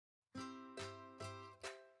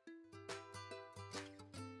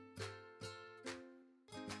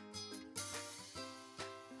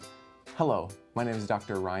Hello, my name is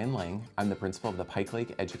Dr. Ryan Lang. I'm the principal of the Pike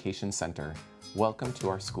Lake Education Center. Welcome to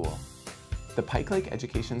our school. The Pike Lake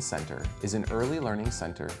Education Center is an early learning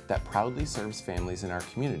center that proudly serves families in our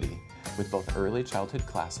community with both early childhood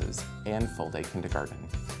classes and full-day kindergarten.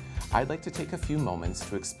 I'd like to take a few moments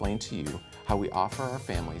to explain to you how we offer our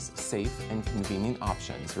families safe and convenient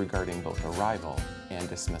options regarding both arrival and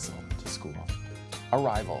dismissal to school.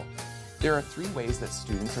 Arrival. There are 3 ways that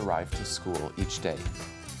students arrive to school each day.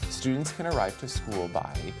 Students can arrive to school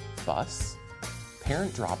by bus,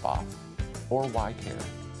 parent drop-off, or Y-Care.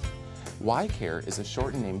 Y-Care is a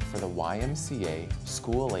shortened name for the YMCA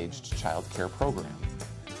School-Aged Child Care Program.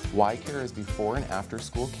 Y-Care is before and after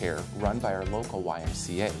school care run by our local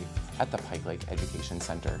YMCA at the Pike Lake Education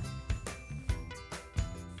Center.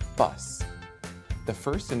 Bus. The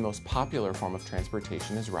first and most popular form of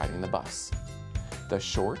transportation is riding the bus. The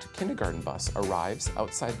short kindergarten bus arrives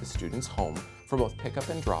outside the student's home for both pickup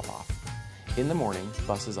and drop-off. In the morning,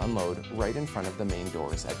 buses unload right in front of the main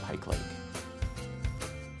doors at Pike Lake.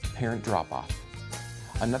 Parent drop-off.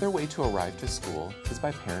 Another way to arrive to school is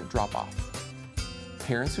by parent drop-off.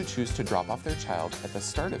 Parents who choose to drop off their child at the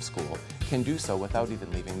start of school can do so without even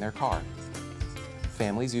leaving their car.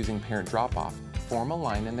 Families using parent drop-off form a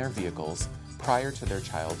line in their vehicles prior to their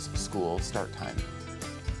child's school start time.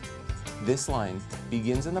 This line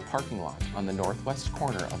begins in the parking lot on the northwest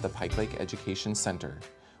corner of the Pike Lake Education Center,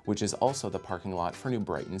 which is also the parking lot for New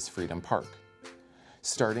Brighton's Freedom Park.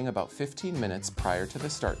 Starting about 15 minutes prior to the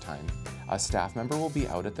start time, a staff member will be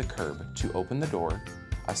out at the curb to open the door,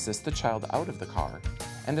 assist the child out of the car,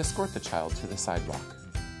 and escort the child to the sidewalk.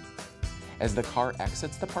 As the car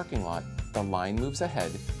exits the parking lot, the line moves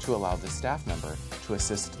ahead to allow the staff member to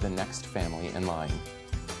assist the next family in line.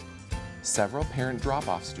 Several parent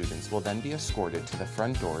drop-off students will then be escorted to the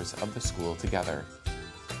front doors of the school together.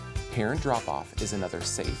 Parent drop-off is another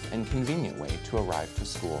safe and convenient way to arrive to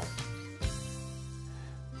school.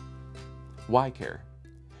 Y-Care.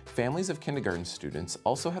 Families of kindergarten students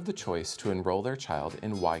also have the choice to enroll their child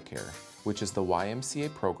in Y-Care, which is the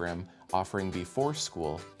YMCA program offering before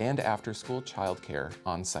school and after school childcare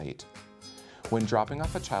on site. When dropping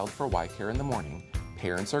off a child for Y-Care in the morning,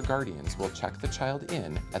 parents or guardians will check the child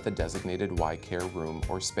in at the designated Y-Care room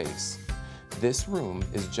or space. This room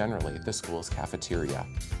is generally the school's cafeteria.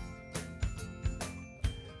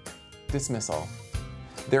 Dismissal.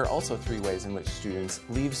 There are also 3 ways in which students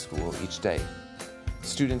leave school each day.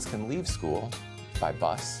 Students can leave school by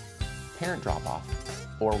bus, parent drop-off,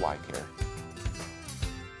 or Y-Care.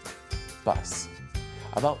 Bus.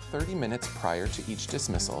 About 30 minutes prior to each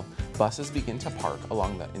dismissal, buses begin to park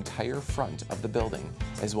along the entire front of the building,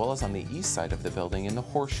 as well as on the east side of the building in the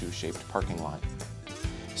horseshoe-shaped parking lot.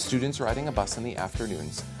 Students riding a bus in the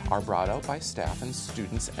afternoons are brought out by staff and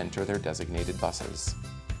students enter their designated buses.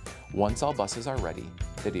 Once all buses are ready,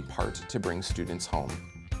 they depart to bring students home.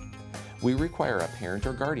 We require a parent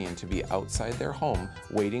or guardian to be outside their home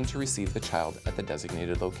waiting to receive the child at the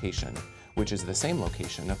designated location, which is the same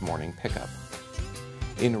location of morning pickup.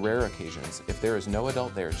 In rare occasions, if there is no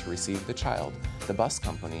adult there to receive the child, the bus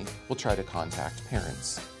company will try to contact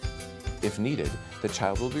parents. If needed, the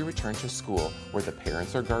child will be returned to school where the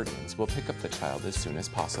parents or guardians will pick up the child as soon as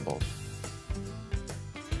possible.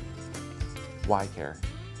 Y-Care.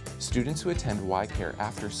 Students who attend Y-Care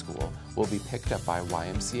after school will be picked up by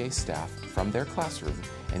YMCA staff from their classroom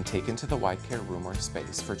and taken to the Y-Care room or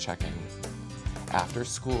space for check-in. After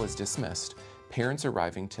school is dismissed, parents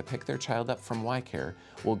arriving to pick their child up from Y-Care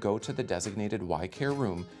will go to the designated Y-Care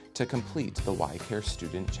room to complete the Y-Care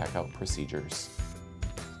student checkout procedures.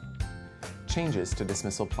 Changes to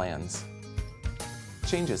dismissal plans.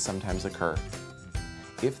 Changes sometimes occur.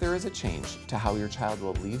 If there is a change to how your child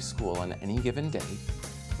will leave school on any given day,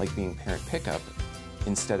 like being parent pickup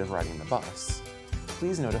instead of riding the bus,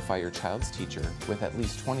 please notify your child's teacher with at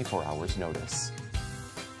least 24 hours notice.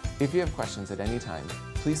 If you have questions at any time,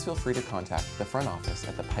 please feel free to contact the front office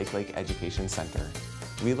at the Pike Lake Education Center.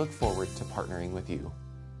 We look forward to partnering with you.